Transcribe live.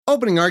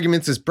Opening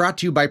Arguments is brought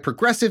to you by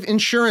Progressive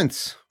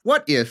Insurance.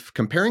 What if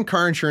comparing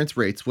car insurance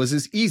rates was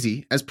as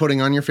easy as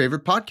putting on your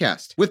favorite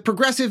podcast? With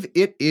Progressive,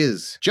 it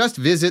is. Just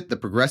visit the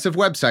Progressive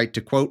website to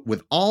quote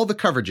with all the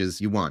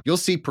coverages you want. You'll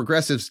see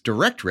Progressive's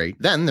direct rate,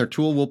 then their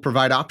tool will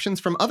provide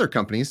options from other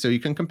companies so you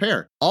can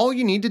compare. All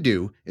you need to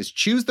do is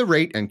choose the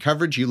rate and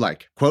coverage you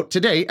like. Quote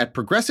today at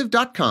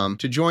Progressive.com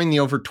to join the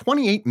over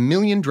 28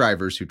 million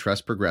drivers who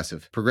trust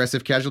Progressive.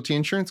 Progressive Casualty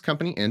Insurance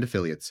Company and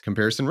Affiliates.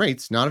 Comparison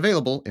rates not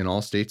available in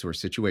all states or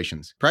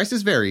situations.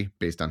 Prices vary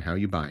based on how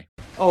you buy.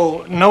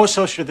 Oh, no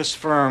associate of this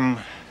firm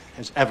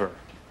has ever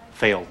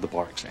failed the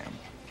bar exam.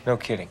 No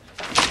kidding.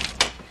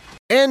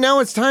 And now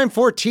it's time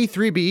for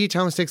T3BE,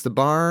 Thomas Takes the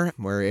Bar,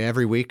 where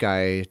every week I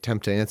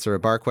attempt to answer a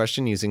bar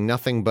question using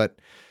nothing but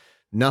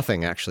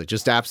nothing, actually.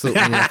 Just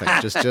absolutely nothing.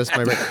 Just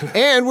my brain.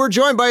 And we're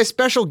joined by a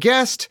special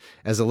guest.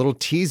 As a little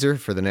teaser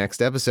for the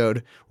next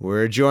episode,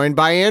 we're joined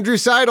by Andrew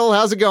Seidel.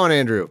 How's it going,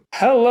 Andrew?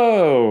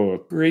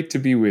 Hello. Great to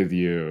be with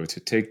you to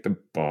take the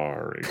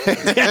bar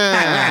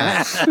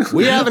exam.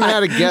 We haven't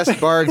had a guest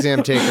bar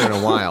exam taker in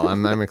a while.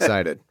 I'm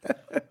excited.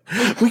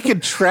 We can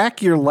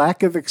track your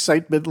lack of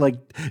excitement, like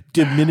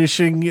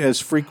diminishing as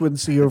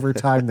frequency over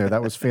time there.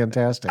 That was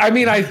fantastic. I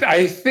mean,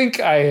 I think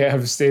I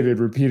have stated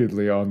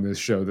repeatedly on this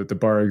show that the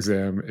bar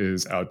exam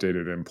is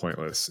outdated and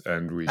pointless,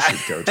 and we should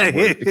go to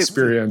more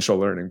experiential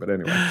learning. But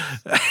anyway.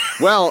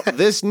 Well,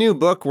 this new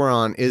book we're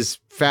on is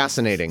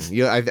fascinating.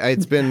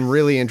 It's been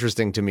really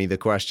interesting to me, the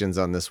questions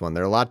on this one.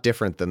 They're a lot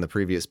different than the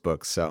previous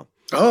books, so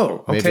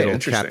maybe it'll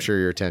capture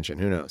your attention.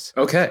 Who knows?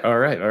 Okay, all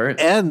right.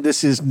 And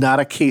this is not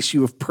a case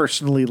you have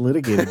personally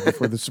litigated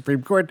before the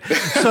Supreme Court,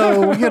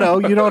 so, you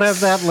don't have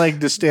that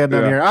leg to stand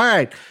on here. All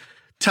right,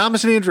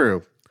 Thomas and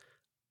Andrew,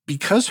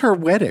 because her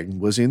wedding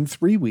was in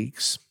 3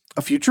 weeks,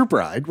 a future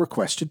bride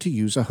requested to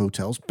use a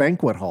hotel's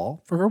banquet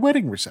hall for her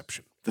wedding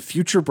reception. The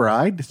future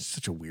bride, this is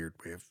such a weird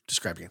way of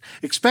describing it,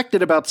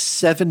 expected about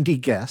 70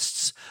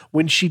 guests.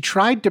 When she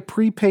tried to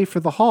prepay for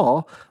the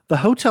hall, the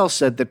hotel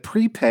said that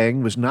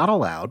prepaying was not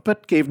allowed,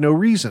 but gave no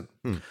reason.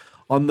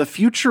 On the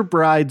future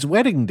bride's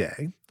wedding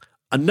day,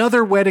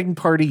 another wedding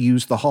party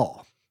used the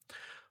hall.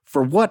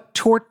 For what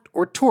tort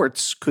or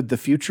torts could the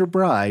future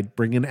bride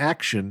bring an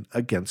action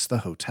against the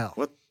hotel?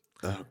 What?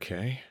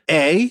 Okay.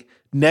 A,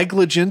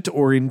 negligent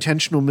or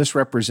intentional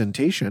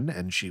misrepresentation,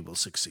 and she will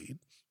succeed.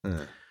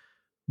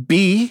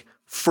 B,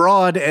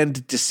 fraud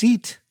and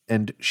deceit,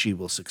 and she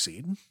will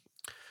succeed.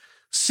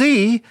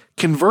 C,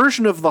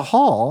 conversion of the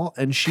hall,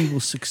 and she will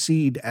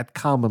succeed at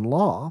common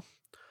law.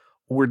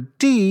 Or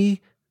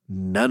D,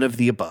 none of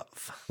the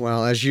above.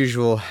 Well, as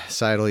usual,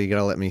 Seidel, you got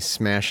to let me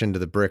smash into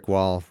the brick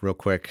wall real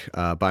quick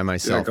by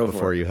myself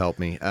before you help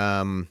me.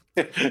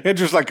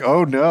 Andrew's like,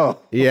 oh, no.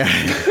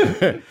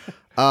 Yeah.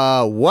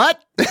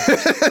 What?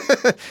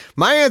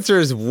 My answer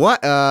is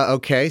what?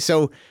 Okay,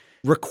 so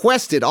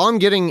requested. All I'm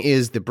getting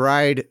is the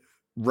bride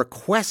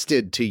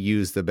requested to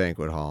use the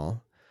banquet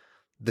hall.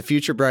 The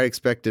future bride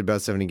expected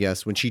about 70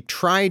 guests. When she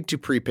tried to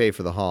prepay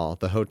for the hall,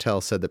 the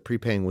hotel said that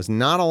prepaying was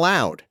not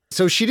allowed.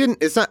 So she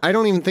didn't, I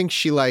don't even think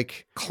she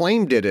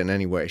claimed it in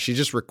any way. She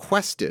just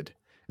requested.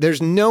 There's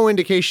no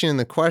indication in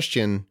the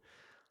question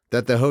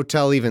that the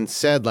hotel even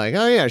said oh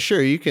yeah,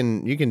 sure, you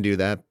can do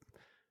that.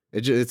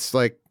 It's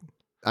like,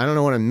 I don't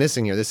know what I'm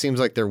missing here. This seems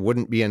like there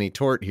wouldn't be any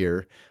tort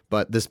here,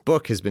 but this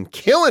book has been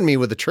killing me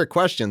with the trick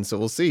questions, so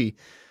we'll see.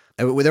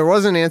 There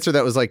was an answer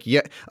that was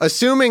yeah,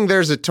 assuming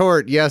there's a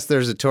tort, yes,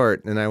 there's a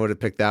tort, and I would have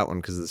picked that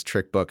one because of this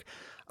trick book.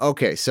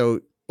 Okay,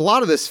 so a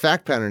lot of this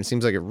fact pattern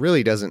seems like it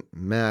really doesn't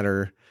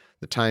matter.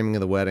 The timing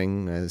of the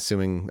wedding,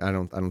 assuming I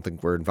don't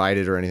think we're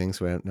invited or anything,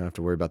 so we don't have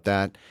to worry about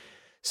that.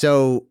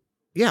 So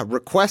yeah,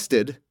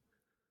 requested,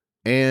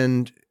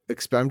 and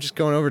I'm just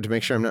going over to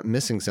make sure I'm not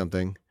missing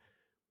something.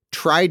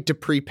 Tried to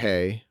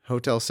prepay.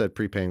 Hotel said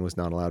prepaying was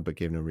not allowed, but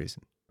gave no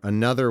reason.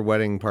 Another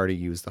wedding party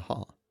used the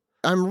hall.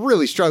 I'm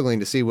really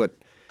struggling to see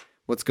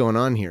what's going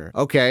on here.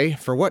 Okay,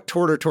 for what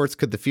tort or torts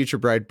could the future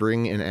bride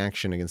bring in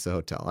action against the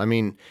hotel? I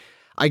mean,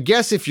 I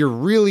guess if you're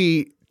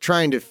really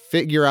trying to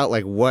figure out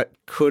what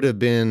could have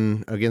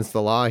been against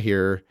the law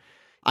here,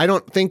 I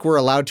don't think we're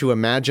allowed to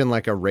imagine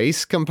a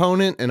race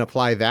component and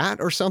apply that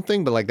or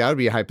something, but that would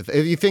be a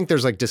hypothetical. If you think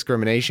there's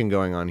discrimination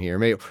going on here,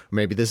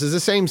 maybe this is a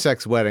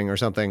same-sex wedding or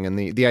something, and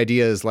the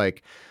idea is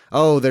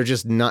they're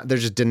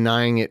just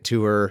denying it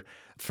to her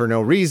for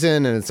no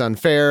reason, and it's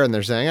unfair, and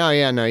they're saying, oh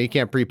yeah, no, you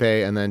can't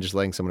prepay, and then just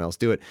letting someone else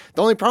do it.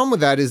 The only problem with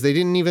that is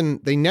they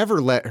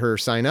never let her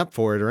sign up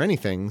for it or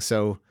anything,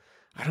 so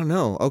I don't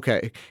know.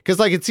 Okay, because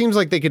it seems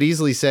like they could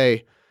easily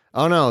say,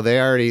 oh no,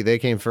 they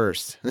came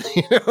first.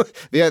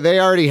 They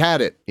already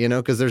had it,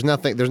 because there's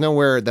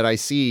nowhere that I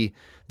see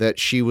that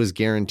she was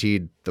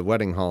guaranteed the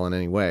wedding hall in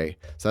any way.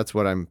 So that's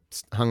what I'm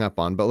hung up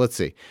on. But let's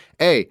see.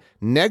 A,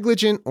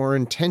 negligent or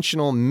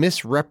intentional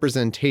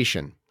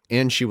misrepresentation,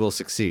 and she will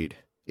succeed.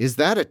 Is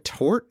that a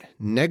tort,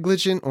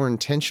 negligent, or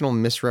intentional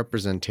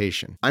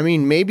misrepresentation? I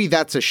mean, maybe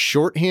that's a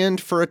shorthand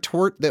for a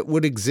tort that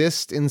would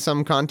exist in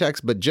some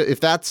context, but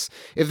if that's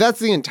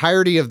the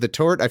entirety of the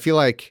tort, I feel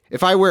like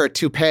if I wear a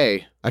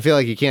toupee, I feel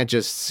like you can't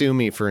just sue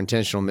me for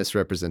intentional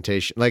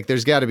misrepresentation. Like,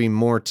 there's got to be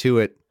more to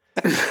it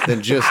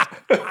than just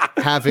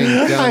having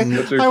done.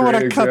 I want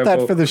to cut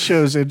that for the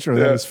show's intro.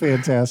 That was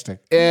fantastic.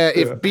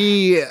 If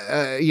B,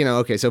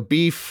 okay, so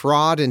B,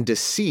 fraud and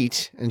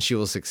deceit, and she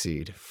will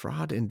succeed.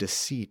 Fraud and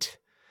deceit.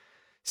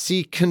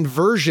 C,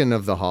 conversion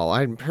of the hall.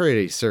 I'm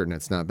pretty certain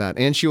it's not that.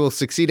 And she will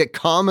succeed at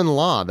common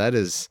law. That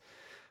is,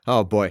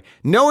 oh boy.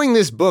 Knowing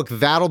this book,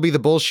 that'll be the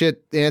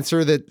bullshit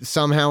answer that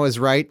somehow is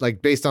right,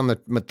 like based on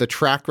the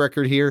track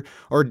record here.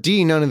 Or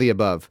D, none of the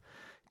above.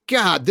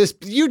 God,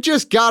 you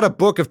just got a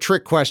book of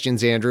trick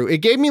questions, Andrew. It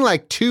gave me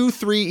like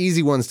 2-3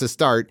 easy ones to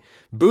start,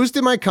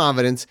 boosted my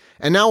confidence,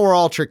 and now we're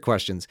all trick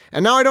questions.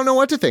 And now I don't know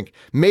what to think.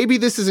 Maybe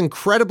this is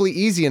incredibly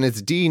easy and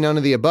it's D, none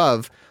of the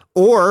above.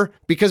 Or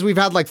because we've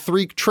had like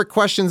 3 trick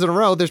questions in a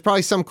row, there's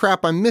probably some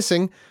crap I'm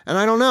missing, and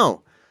I don't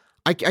know.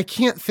 I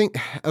can't think.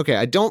 Okay,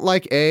 I don't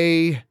like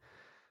A,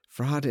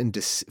 fraud and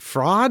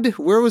fraud?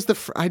 Where was the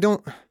I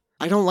don't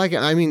like it.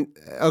 I mean,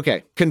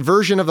 okay,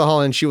 conversion of the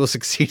hall, and she will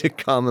succeed at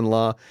common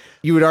law.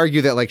 You would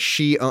argue that like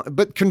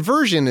but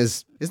conversion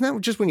isn't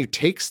that just when you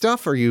take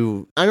stuff or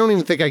I don't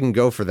even think I can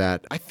go for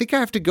that. I think I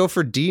have to go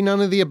for D, none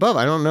of the above.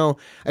 I don't know.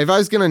 If I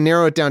was going to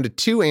narrow it down to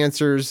 2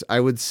 answers, I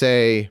would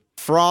say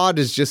fraud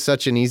is just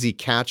such an easy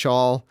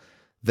catch-all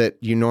that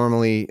you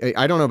normally,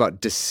 I don't know about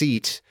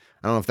deceit.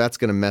 I don't know if that's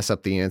going to mess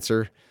up the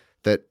answer,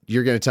 that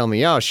you're going to tell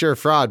me, oh, sure,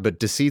 fraud, but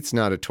deceit's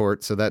not a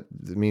tort, so that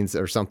means,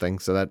 or something,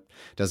 so that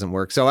doesn't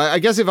work. So I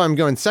guess if I'm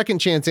going second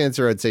chance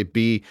answer, I'd say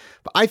B,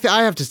 but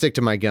I have to stick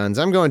to my guns.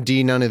 I'm going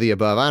D, none of the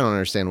above. I don't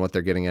understand what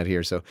they're getting at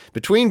here. So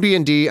between B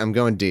and D, I'm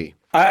going D.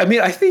 I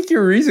mean, I think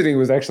your reasoning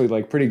was actually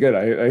like pretty good.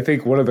 I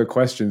think one of the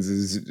questions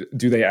is,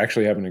 do they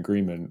actually have an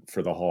agreement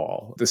for the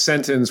hall? The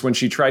sentence, when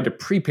she tried to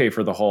prepay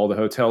for the hall, the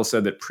hotel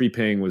said that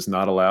prepaying was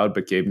not allowed,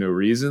 but gave no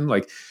reason.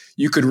 Like,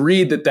 you could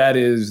read that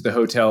is the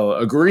hotel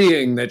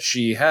agreeing that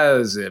she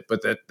has it,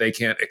 but that they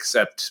can't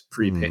accept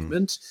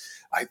prepayment.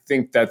 I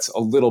think that's a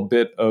little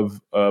bit of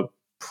a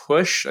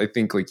push. I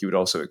think like you would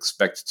also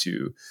expect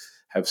to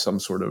have some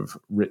sort of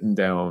written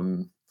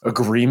down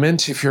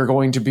agreement if you're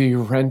going to be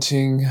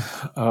renting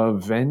a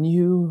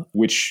venue,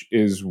 which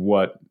is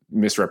what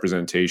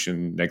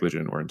misrepresentation,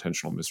 negligent or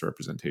intentional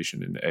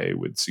misrepresentation in A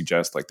would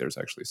suggest. Like there's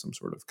actually some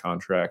sort of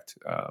contract.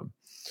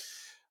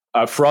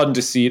 Fraud and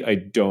deceit, I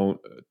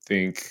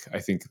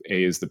think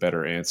A is the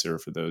better answer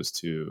for those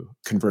 2.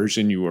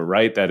 Conversion, you were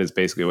right. That is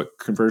basically what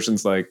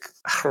conversion's like.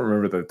 I don't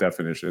remember the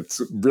definition.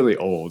 It's really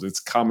old. It's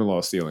common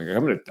law stealing.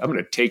 I'm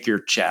gonna take your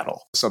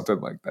chattel,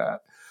 something like that.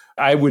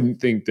 I wouldn't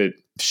think that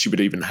she would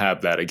even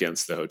have that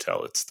against the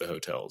hotel. It's the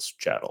hotel's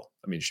chattel.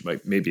 I mean, she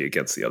might maybe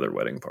against the other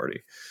wedding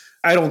party.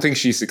 I don't think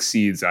she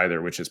succeeds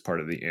either, which is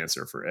part of the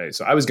answer for A.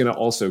 So I was going to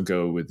also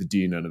go with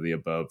D, none of the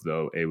above,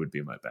 though A would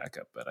be my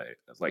backup. But I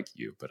like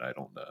you, but I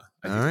don't know.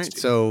 All right.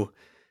 So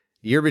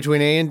you're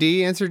between A and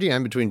D, answer D.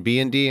 I'm between B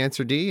and D,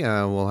 answer D.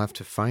 We'll have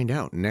to find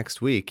out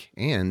next week.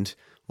 And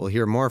we'll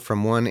hear more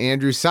from one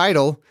Andrew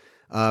Seidel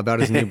about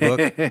his new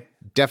book.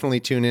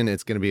 Definitely tune in.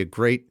 It's going to be a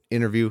great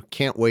interview.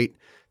 Can't wait.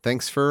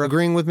 Thanks for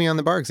agreeing with me on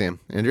the bar exam,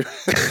 Andrew.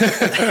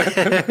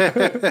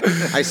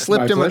 I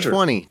slipped him a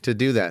 20 to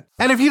do that.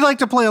 And if you'd like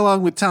to play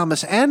along with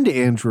Thomas and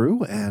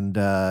Andrew, and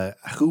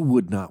who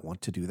would not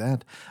want to do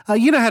that,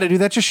 you know how to do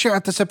that. Just share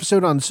out this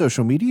episode on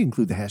social media.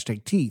 Include the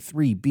hashtag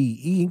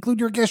T3BE. Include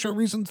your guess or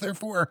reasons,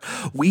 therefore.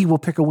 We will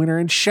pick a winner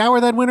and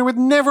shower that winner with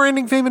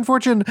never-ending fame and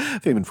fortune.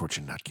 Fame and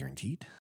fortune not guaranteed.